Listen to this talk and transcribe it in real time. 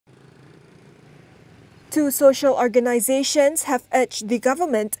Two social organizations have urged the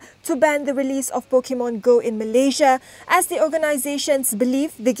government to ban the release of Pokemon Go in Malaysia, as the organizations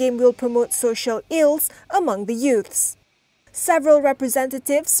believe the game will promote social ills among the youths. Several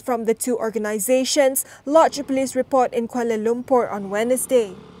representatives from the two organizations lodged a police report in Kuala Lumpur on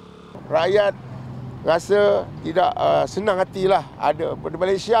Wednesday. Rakyat rasa tidak senang hatilah. Ada di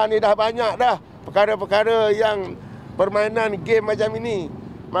Malaysia ni dah banyak dah perkara-perkara yang permainan game macam ini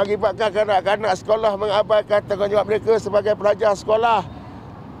mengakibatkan kanak-kanak sekolah mengabaikan tanggungjawab mereka sebagai pelajar sekolah.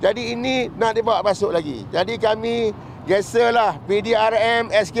 Jadi ini nak dibawa masuk lagi. Jadi kami geserlah PDRM,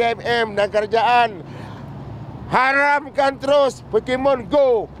 SKMM dan kerajaan haramkan terus Pokemon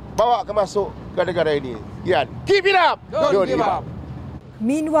Go bawa ke masuk ke negara ini. Keep it up! Don't give up!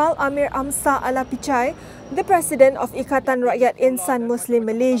 Meanwhile, Amir Amsa Alapichai, the president of Ikatan Rakyat Insan Muslim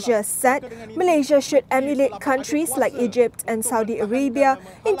Malaysia, said Malaysia should emulate countries like Egypt and Saudi Arabia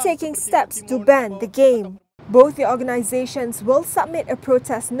in taking steps to ban the game. Both the organizations will submit a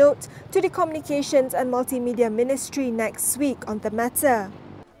protest note to the Communications and Multimedia Ministry next week on the matter.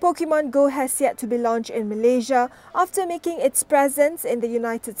 Pokemon Go has yet to be launched in Malaysia after making its presence in the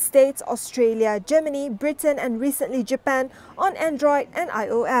United States, Australia, Germany, Britain and recently Japan on Android and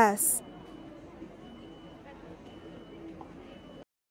iOS.